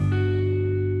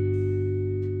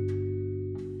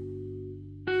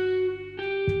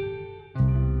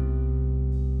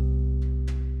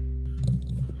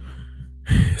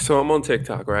So I'm on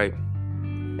TikTok, right?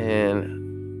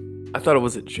 And I thought it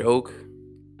was a joke.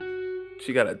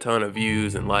 She got a ton of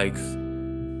views and likes.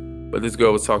 But this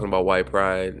girl was talking about white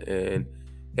pride and,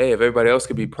 hey, if everybody else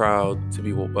could be proud to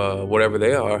be whatever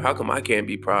they are, how come I can't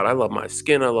be proud? I love my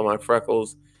skin. I love my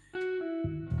freckles.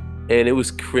 And it was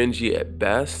cringy at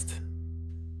best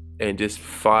and just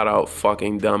flat out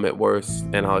fucking dumb at worst.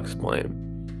 And I'll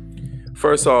explain.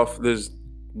 First off, there's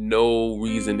no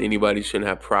reason anybody shouldn't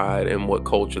have pride in what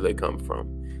culture they come from.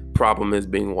 Problem is,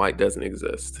 being white doesn't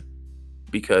exist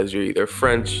because you're either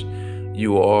French,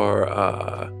 you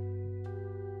are,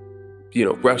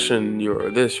 Russian,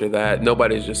 you're this, you're that.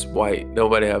 Nobody's just white.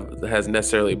 Nobody has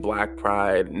necessarily black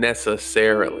pride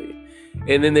necessarily.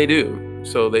 And then they do.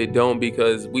 So they don't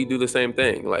because we do the same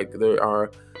thing. Like there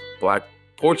are black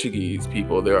Portuguese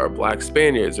people, there are black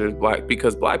Spaniards, there's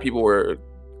because black people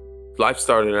life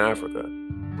started in Africa.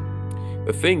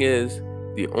 The thing is,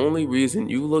 the only reason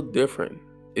you look different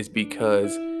is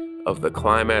because of the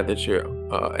climate that your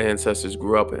ancestors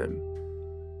grew up in.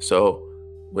 So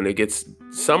when it gets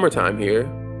summertime here,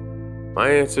 my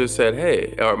ancestors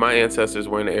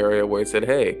were in an area where it said,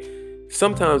 hey,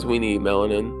 sometimes we need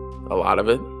melanin, a lot of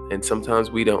it, and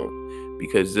sometimes we don't,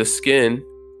 because this skin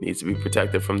needs to be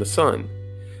protected from the sun.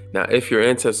 Now, if your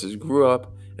ancestors grew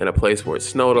up in a place where it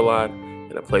snowed a lot,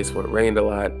 in a place where it rained a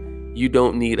lot, you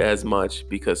don't need as much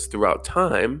because throughout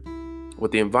time,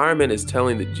 what the environment is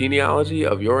telling the genealogy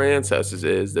of your ancestors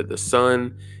is that the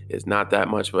sun is not that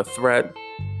much of a threat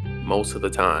most of the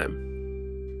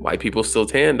time. White people still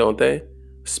tan, don't they?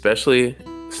 Especially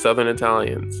Southern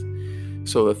Italians.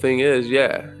 So the thing is,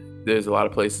 there's a lot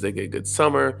of places that get good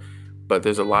summer, but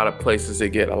there's a lot of places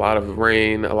that get a lot of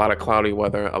rain, a lot of cloudy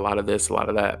weather, a lot of this, a lot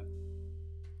of that.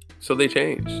 So they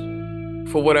changed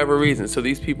for whatever reason. So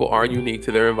these people are unique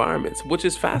to their environments, which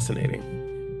is fascinating.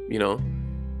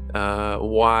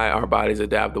 Why our bodies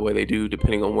adapt the way they do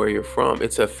depending on where you're from.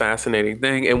 It's a fascinating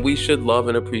thing, and we should love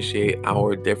and appreciate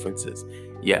our differences.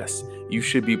 Yes, you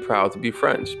should be proud to be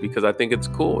French because I think it's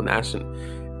cool.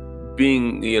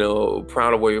 Being,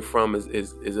 proud of where you're from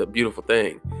is a beautiful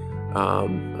thing.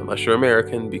 Unless you're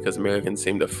American, because Americans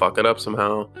seem to fuck it up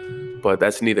somehow, but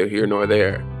that's neither here nor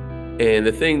there. And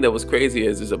the thing that was crazy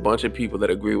is there's a bunch of people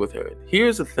that agree with her.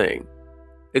 Here's the thing.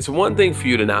 It's one thing for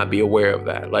you to not be aware of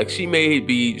that. Like, she may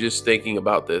be just thinking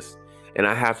about this, and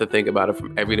I have to think about it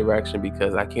from every direction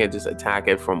because I can't just attack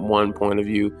it from one point of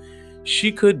view.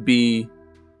 She could be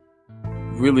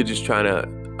really just trying to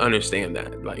understand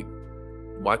that. Like,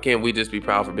 why can't we just be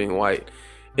proud for being white?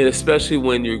 And especially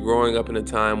when you're growing up in a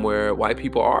time where white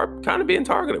people are kind of being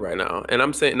targeted right now. And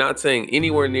I'm not saying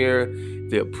anywhere near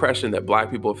the oppression that black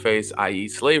people face, i.e.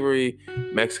 slavery,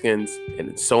 Mexicans,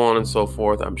 and so on and so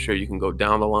forth. I'm sure you can go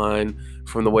down the line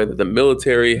from the way that the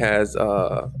military has,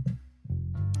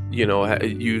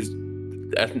 used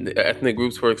ethnic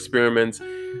groups for experiments.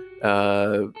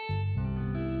 They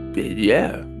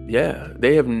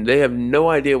have no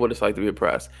idea what it's like to be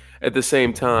oppressed. At the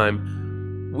same time,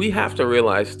 we have to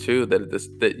realize too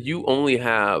that you only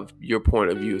have your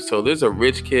point of view. So there's a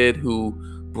rich kid who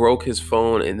broke his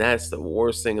phone, and that's the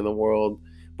worst thing in the world.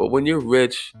 But when you're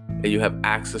rich and you have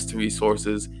access to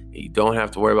resources, and you don't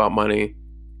have to worry about money,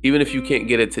 even if you can't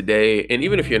get it today, and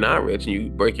even if you're not rich and you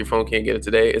break your phone, can't get it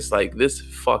today, it's like, this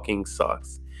fucking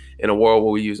sucks in a world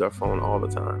where we use our phone all the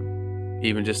time,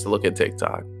 even just to look at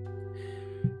TikTok.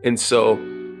 And so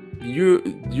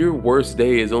your worst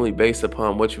day is only based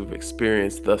upon what you've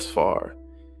experienced thus far.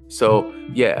 So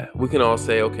we can all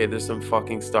say, okay, there's some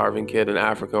fucking starving kid in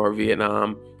Africa or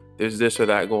Vietnam. There's this or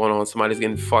that going on. Somebody's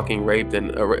getting fucking raped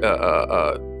in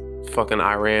fucking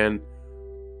Iran.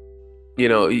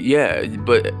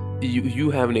 But you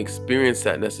haven't experienced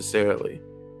that necessarily.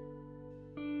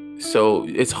 So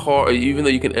it's hard, even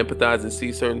though you can empathize and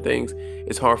see certain things,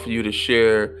 it's hard for you to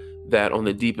share that on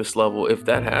the deepest level if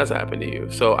that has happened to you.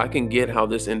 So I can get how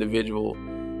this individual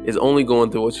is only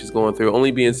going through what she's going through,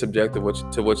 only being subjected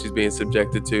to what she's being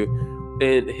subjected to.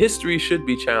 And history should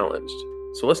be challenged.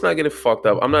 So let's not get it fucked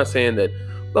up. I'm not saying that,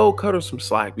 cut her some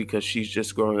slack because she's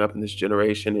just growing up in this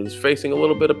generation and is facing a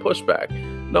little bit of pushback.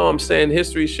 No, I'm saying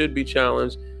history should be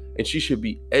challenged and she should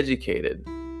be educated.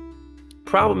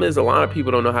 Problem is, a lot of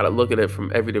people don't know how to look at it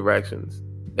from every direction.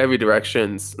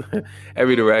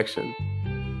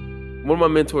 One of my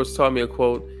mentors taught me a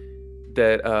quote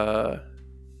that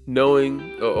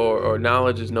knowing or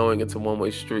knowledge is knowing it's a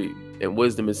one-way street, and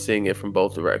wisdom is seeing it from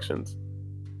both directions.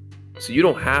 So you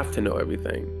don't have to know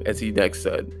everything, as he next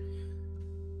said.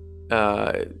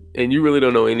 And you really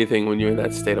don't know anything when you're in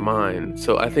that state of mind.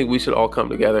 So I think we should all come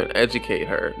together and educate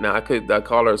her. Now, I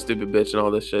call her a stupid bitch and all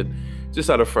this shit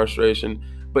just out of frustration.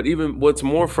 But even what's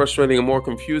more frustrating and more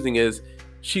confusing is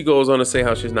she goes on to say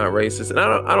how she's not racist, and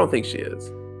I don't think she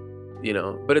is,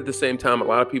 But at the same time, a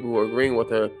lot of people who are agreeing with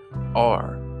her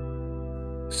are.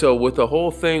 So with the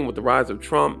whole thing with the rise of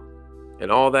Trump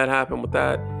and all that happened with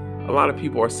that, a lot of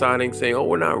people are siding, saying, "Oh,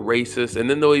 we're not racist," and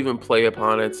then they'll even play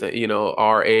upon it, saying,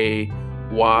 RAYSIS,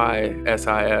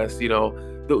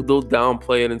 they'll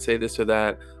downplay it and say this or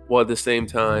that, while at the same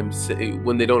time,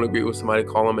 when they don't agree with somebody,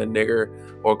 call them a nigger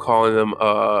or calling them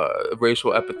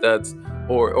racial epithets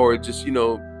or just,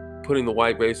 putting the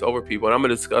white race over people. And I'm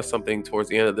going to discuss something towards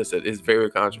the end of this that is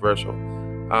very controversial.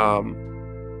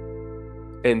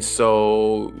 And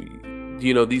so,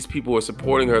 these people are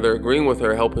supporting her, they're agreeing with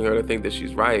her, helping her to think that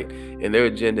she's right, and their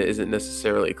agenda isn't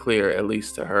necessarily clear, at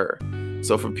least to her.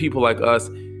 So for people like us,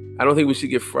 I don't think we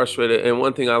should get frustrated. And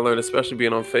one thing I learned, especially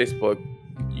being on Facebook,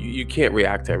 you can't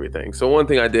react to everything. So one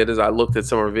thing I did is I looked at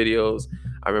some of her videos.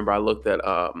 I remember I looked at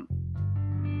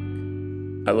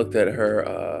her,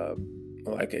 a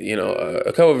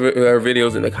couple of her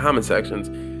videos in the comment sections,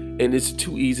 and it's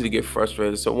too easy to get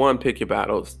frustrated. So one, pick your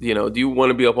battles. Do you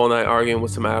want to be up all night arguing with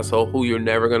some asshole who you're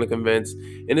never going to convince,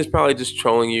 and is probably just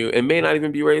trolling you and may not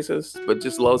even be racist, but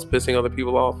just loves pissing other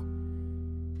people off?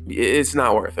 It's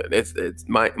not worth it. It's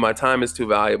my time is too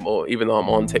valuable, even though I'm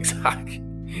on TikTok.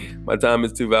 My time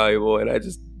is too valuable, and I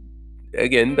just,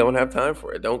 again, don't have time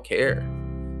for it. Don't care.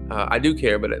 I do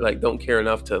care, but don't care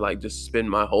enough to just spend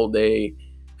my whole day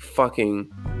fucking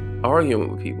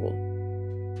arguing with people.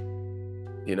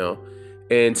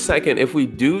 And second, if we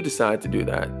do decide to do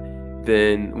that,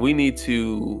 then we need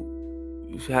to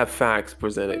have facts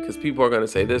presented, because people are going to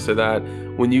say this or that.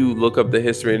 When you look up the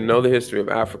history and know the history of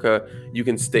Africa, you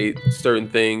can state certain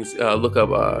things. Look up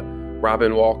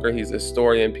Robin Walker. He's a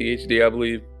historian, PhD, I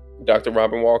believe, Dr.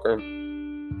 Robin Walker.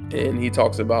 And he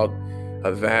talks about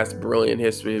a vast, brilliant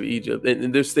history of Egypt.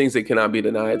 And there's things that cannot be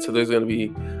denied. So there's going to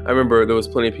be, I remember there was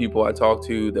plenty of people I talked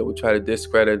to that would try to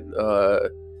discredit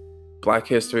Black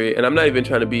history. And I'm not even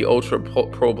trying to be ultra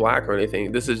pro-Black or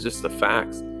anything. This is just the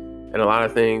facts. And a lot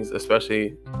of things, especially,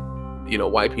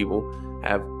 white people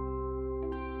have,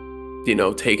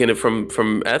 taken it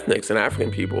from ethnics and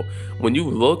African people. When you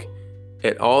look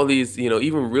at all these,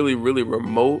 even really, really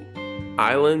remote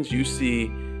islands, you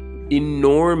see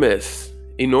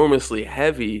enormously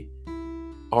heavy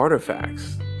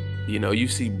artifacts. You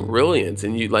see brilliance,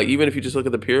 and even if you just look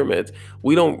at the pyramids,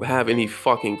 we don't have any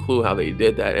fucking clue how they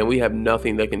did that, and we have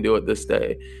nothing that can do it this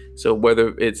day. So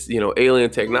whether it's alien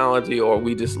technology, or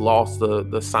we just lost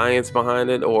the science behind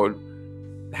it, or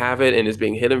have it and it's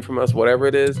being hidden from us, whatever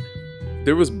it is,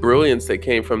 there was brilliance that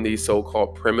came from these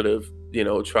so-called primitive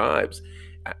tribes.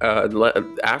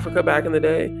 Africa back in the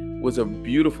day was a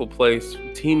beautiful place,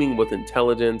 teeming with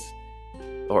intelligence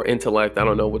or intellect. I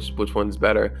don't know which one's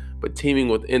better, but teeming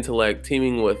with intellect,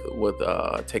 teeming with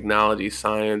technology,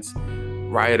 science,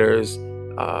 writers,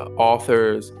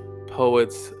 authors,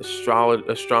 poets,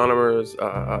 astronomers,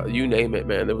 you name it,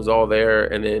 man. It was all there,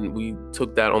 and then we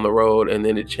took that on the road, and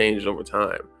then it changed over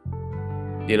time.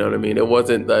 You know what I mean? It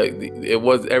wasn't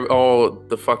all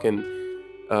the fucking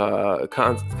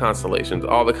constellations,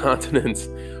 all the continents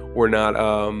were not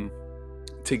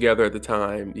together at the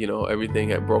time. Everything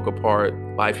had broke apart.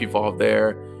 Life evolved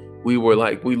there. We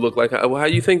looked like, how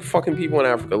do you think fucking people in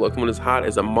Africa looked when it's hot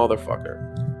as a motherfucker?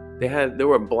 They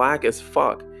were black as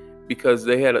fuck because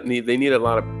they needed a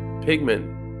lot of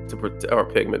pigment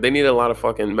they needed a lot of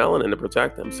fucking melanin to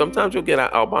protect them. Sometimes you'll get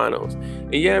albinos,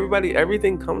 and yeah,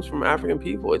 everything comes from African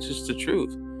people. It's just the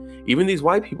truth. Even these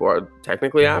white people are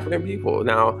technically African people.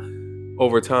 Now,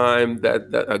 over time, that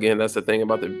again, that's the thing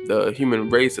about the human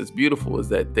race that's beautiful, is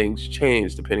that things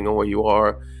change depending on where you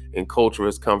are, and culture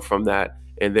has come from that,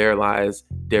 and there lies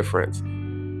difference.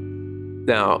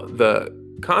 Now, the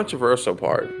controversial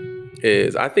part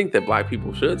is, I think that Black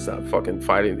people should stop fucking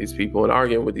fighting these people and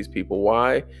arguing with these people.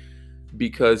 Why?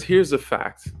 Because here's the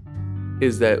fact,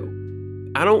 is that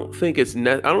I don't think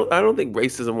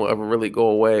racism will ever really go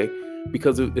away,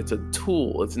 because it's a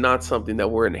tool. It's not something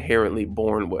that we're inherently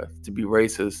born with. To be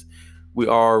racist, we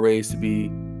are raised to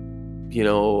be,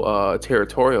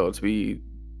 territorial, to be,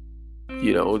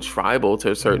 tribal to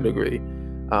a certain degree.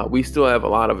 We still have a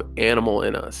lot of animal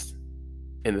in us.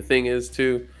 And the thing is,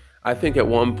 too, I think at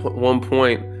one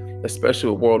point, especially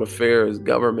with world affairs,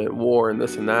 government, war, and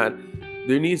this and that,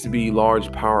 there needs to be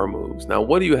large power moves. Now,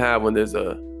 what do you have when there's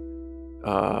a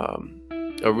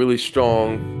really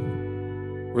strong,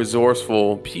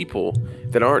 resourceful people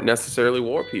that aren't necessarily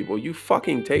war people? You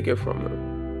fucking take it from them.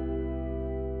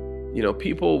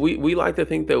 People, we like to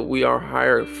think that we are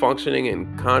higher functioning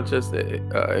and conscious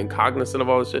and cognizant of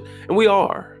all this shit, and we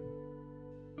are.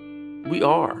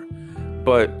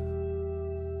 But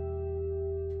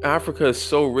Africa is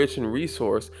so rich in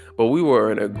resource, but we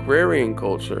were an agrarian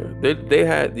culture. They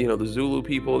had, the Zulu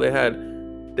people. They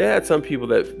had some people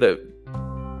that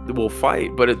will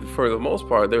fight, but for the most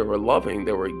part, they were loving.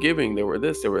 They were giving. They were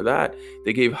this. They were that.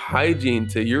 They gave hygiene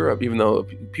to Europe, even though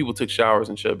people took showers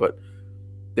and shit. But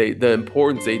the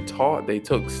importance they taught. They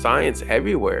took science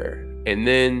everywhere, and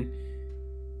then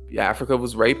Africa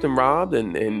was raped and robbed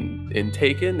and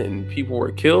taken, and people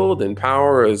were killed, and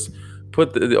power is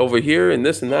put over here, and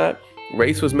this and that.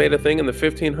 Race was made a thing in the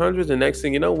 1500s, and next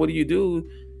thing you know, what do you do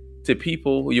to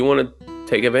people you want to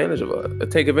take advantage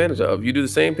of? You do the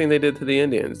same thing they did to the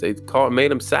Indians. They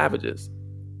made them savages.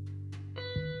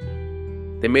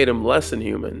 They made them less than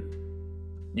human.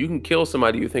 You can kill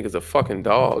somebody you think is a fucking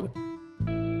dog.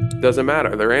 Doesn't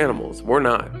matter. They're animals. We're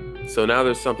not. So now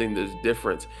there's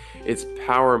different. It's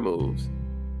power moves.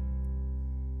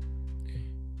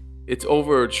 It's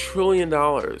over $1 trillion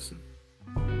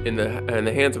in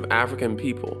the hands of African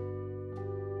people.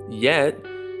 Yet,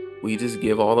 we just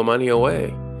give all the money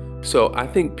away. So I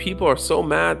think people are so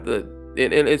mad that,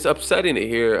 and it's upsetting to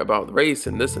hear about race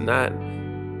and this and that,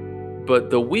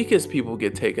 but the weakest people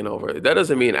get taken over. That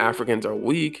doesn't mean Africans are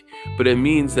weak, but it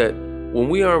means that when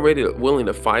we aren't willing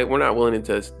to fight, we're not willing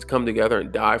to come together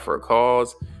and die for a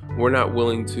cause. We're not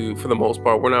willing to, for the most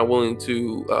part, we're not willing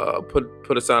to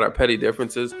put aside our petty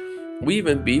differences. We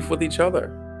even beef with each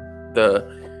other.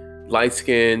 The light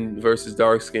skin versus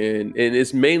dark skin, and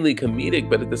it's mainly comedic,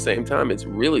 but at the same time, it's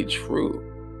really true.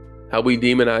 How we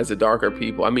demonize the darker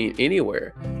people. I mean,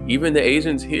 anywhere. Even the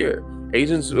Asians here.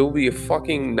 Asians, it will be a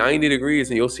fucking 90 degrees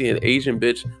and you'll see an Asian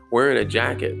bitch wearing a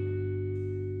jacket.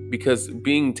 Because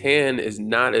being tan is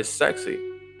not as sexy.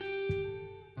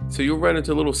 So you'll run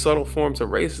into little subtle forms of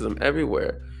racism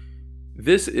everywhere.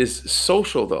 This is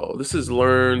social, though. This is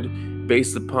learned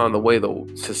based upon the way the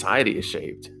society is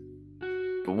shaped.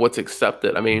 But what's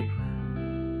accepted? I mean,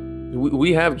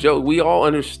 we have jokes. We all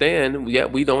understand,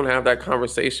 yet we don't have that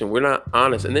conversation. We're not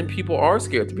honest. And then people are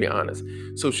scared to be honest.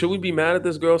 So should we be mad at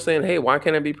this girl saying, hey, why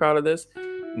can't I be proud of this?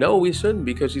 No, we shouldn't,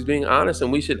 because she's being honest, and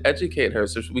we should educate her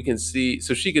so she can see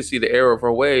the error of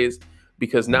her ways,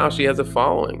 because now she has a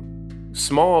following.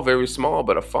 Small, very small,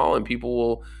 but a following. People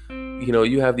will,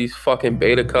 you have these fucking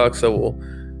beta cucks that will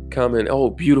come in, oh,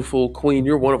 beautiful queen,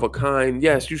 you're one of a kind.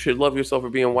 Yes, you should love yourself for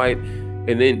being white.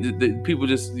 And then the people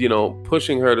just,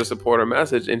 pushing her to support her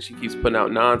message, and she keeps putting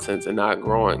out nonsense and not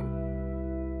growing.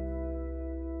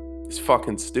 It's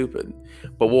fucking stupid.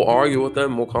 But we'll argue with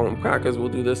them. We'll call them crackers. We'll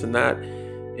do this and that.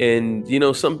 And,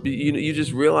 you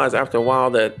just realize after a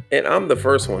while that, and I'm the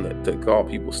first one to call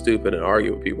people stupid and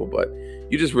argue with people, but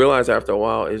you just realize after a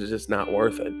while it's just not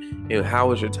worth it. And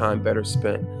how is your time better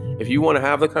spent? If you want to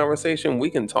have the conversation,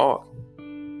 we can talk.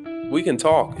 We can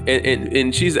talk.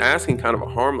 And she's asking kind of a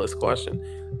harmless question.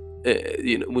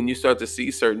 When you start to see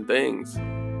certain things,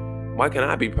 why can't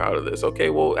I be proud of this? Okay,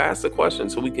 well, ask the question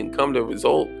so we can come to a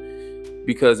result.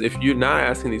 Because if you're not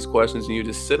asking these questions and you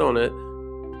just sit on it,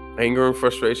 anger and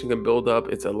frustration can build up.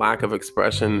 It's a lack of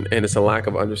expression, and it's a lack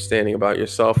of understanding about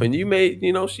yourself. And she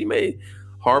may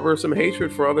harbor some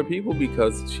hatred for other people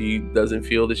because she doesn't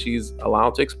feel that she's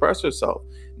allowed to express herself.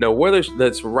 Now, whether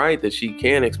that's right that she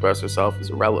can express herself is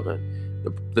irrelevant.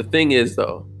 The thing is,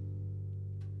 though,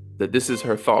 that this is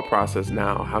her thought process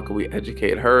now. How can we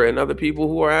educate her and other people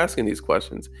who are asking these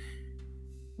questions?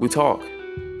 We talk.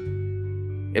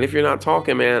 And if you're not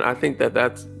talking, man, I think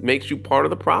that makes you part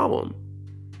of the problem.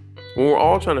 When we're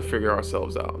all trying to figure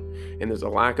ourselves out, and there's a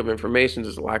lack of information,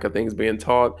 there's a lack of things being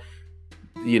taught.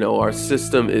 Our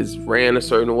system is ran a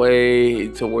certain way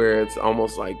to where it's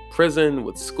almost like prison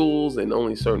with schools and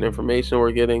only certain information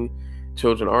we're getting.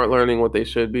 Children aren't learning what they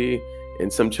should be,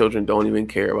 and some children don't even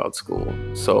care about school.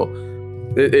 So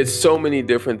it's so many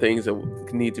different things that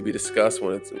need to be discussed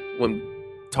when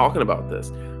talking about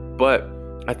this. But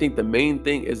I think the main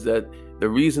thing is that the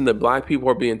reason that black people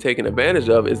are being taken advantage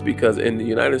of is because in the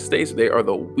United States, they are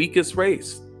the weakest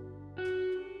race.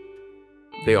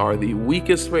 They are the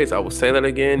weakest race. I will say that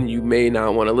again. You may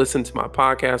not want to listen to my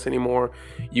podcast anymore.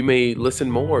 You may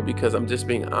listen more because I'm just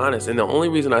being honest. And the only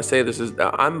reason I say this is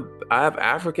that I have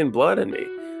African blood in me.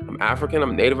 I'm African,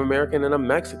 I'm Native American, and I'm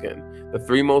Mexican. The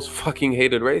three most fucking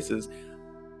hated races.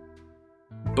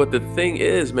 But the thing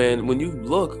is, man, when you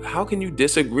look, how can you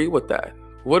disagree with that?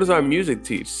 What does our music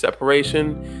teach?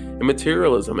 Separation and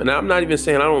materialism. And I'm not even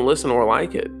saying I don't listen or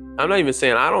like it. I'm not even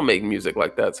saying I don't make music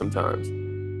like that sometimes.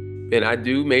 And I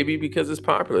do, maybe because it's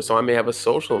popular, so I may have a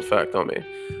social effect on me.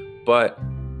 But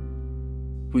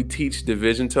we teach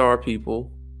division to our people.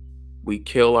 We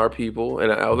kill our people,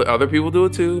 and other people do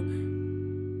it too.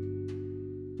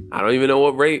 I don't even know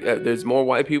what rate. There's more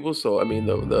white people, so I mean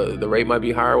the rate might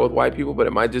be higher with white people, but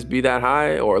it might just be that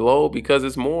high or low because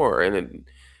it's more. And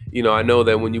I know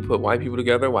that when you put white people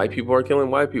together, white people are killing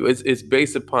white people. It's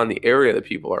based upon the area that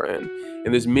people are in,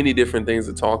 and there's many different things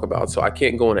to talk about. So I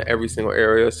can't go into every single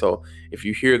area. So if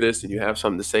you hear this and you have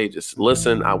something to say, just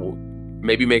listen. I will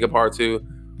maybe make a part two.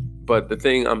 But the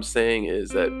thing I'm saying is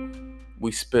that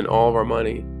we spend all of our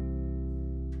money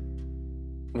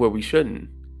where we shouldn't.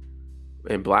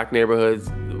 In black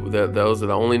neighborhoods, those are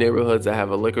the only neighborhoods that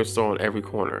have a liquor store on every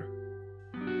corner.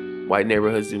 White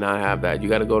neighborhoods do not have that. You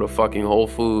got to go to fucking Whole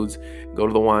Foods, go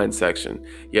to the wine section.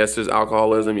 Yes, there's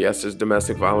alcoholism. Yes, there's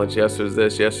domestic violence. Yes, there's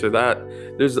this. Yes, there's that.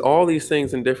 There's all these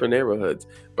things in different neighborhoods.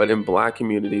 But in black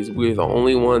communities, we're the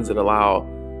only ones that allow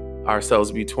ourselves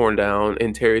to be torn down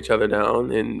and tear each other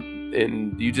down.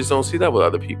 And you just don't see that with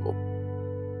other people.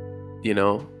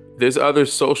 There's other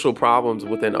social problems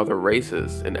within other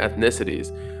races and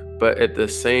ethnicities, but at the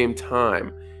same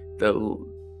time,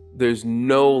 there's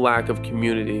no lack of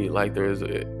community like there is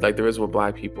with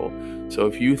black people. So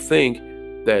if you think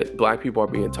that black people are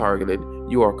being targeted,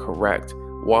 you are correct.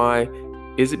 Why?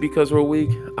 Is it because we're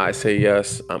weak? I say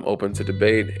yes. I'm open to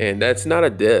debate, and that's not a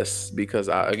diss because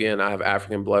I have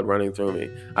African blood running through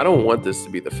me. I don't want this to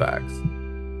be the facts,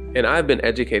 and I've been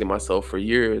educating myself for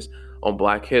years on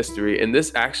black history, and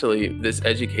this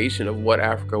education of what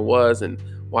Africa was and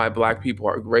why black people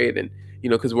are great, and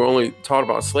because we're only taught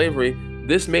about slavery,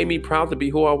 this made me proud to be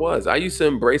who I was. I used to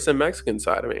embrace the Mexican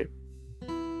side of me.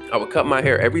 I would cut my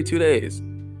hair every 2 days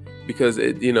because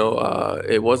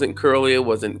it wasn't curly, it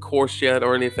wasn't coarse yet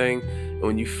or anything, and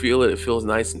when you feel it feels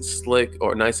nice and slick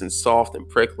or nice and soft and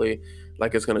prickly,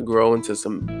 like it's gonna grow into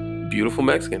some beautiful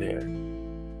Mexican hair.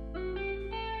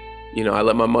 I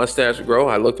let my mustache grow.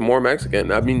 I looked more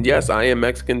Mexican. I mean, yes, I am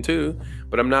Mexican too,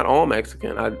 but I'm not all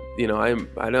Mexican. I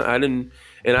didn't,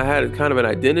 and I had kind of an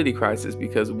identity crisis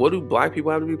because what do black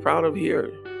people have to be proud of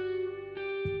here?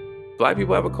 Black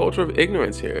people have a culture of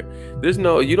ignorance here.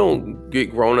 You don't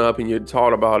get grown up and you're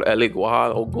taught about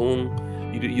Eligua,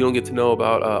 Ogun. You don't get to know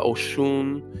about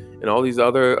Oshun and all these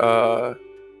other,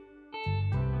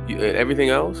 and everything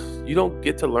else. You don't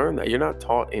get to learn that. You're not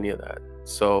taught any of that.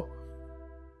 So,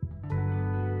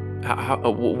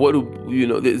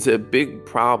 there's a big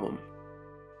problem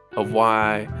of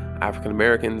why African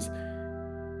Americans,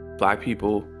 black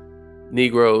people,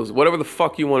 Negroes, whatever the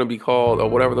fuck you want to be called, or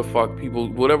whatever the fuck people,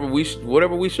 whatever we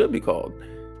should be called,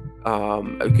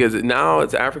 because now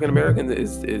it's African Americans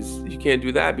is you can't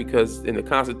do that because in the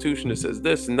Constitution it says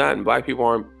this and that, and black people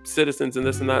aren't citizens and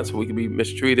this and that, so we can be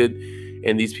mistreated,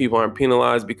 and these people aren't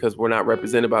penalized because we're not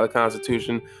represented by the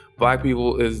Constitution. Black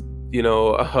people is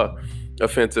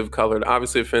offensive, colored,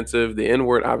 obviously offensive. The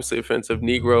N-word, obviously offensive.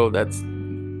 Negro, that's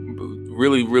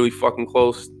really, really fucking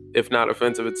close, if not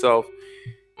offensive itself.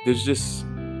 There's just,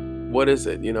 what is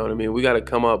it? You know what I mean? We got to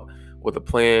come up with a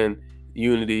plan,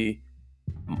 unity.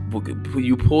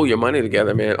 You pull your money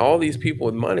together, man. All these people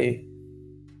with money,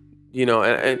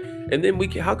 and then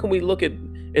how can we look at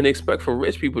and expect for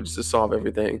rich people just to solve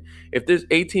everything? If there's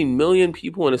 18 million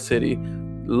people in a city,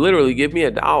 literally give me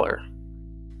 $1.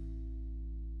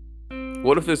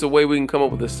 What if there's a way we can come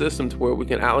up with a system to where we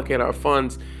can allocate our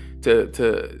funds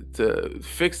to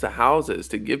fix the houses,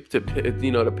 to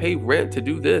pay rent, to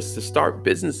do this, to start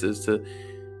businesses,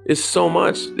 it's so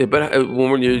much. But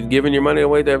when you're giving your money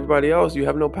away to everybody else, you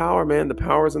have no power, man. The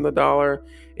power's in the dollar,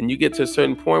 and you get to a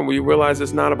certain point where you realize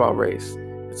it's not about race.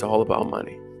 It's all about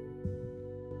money.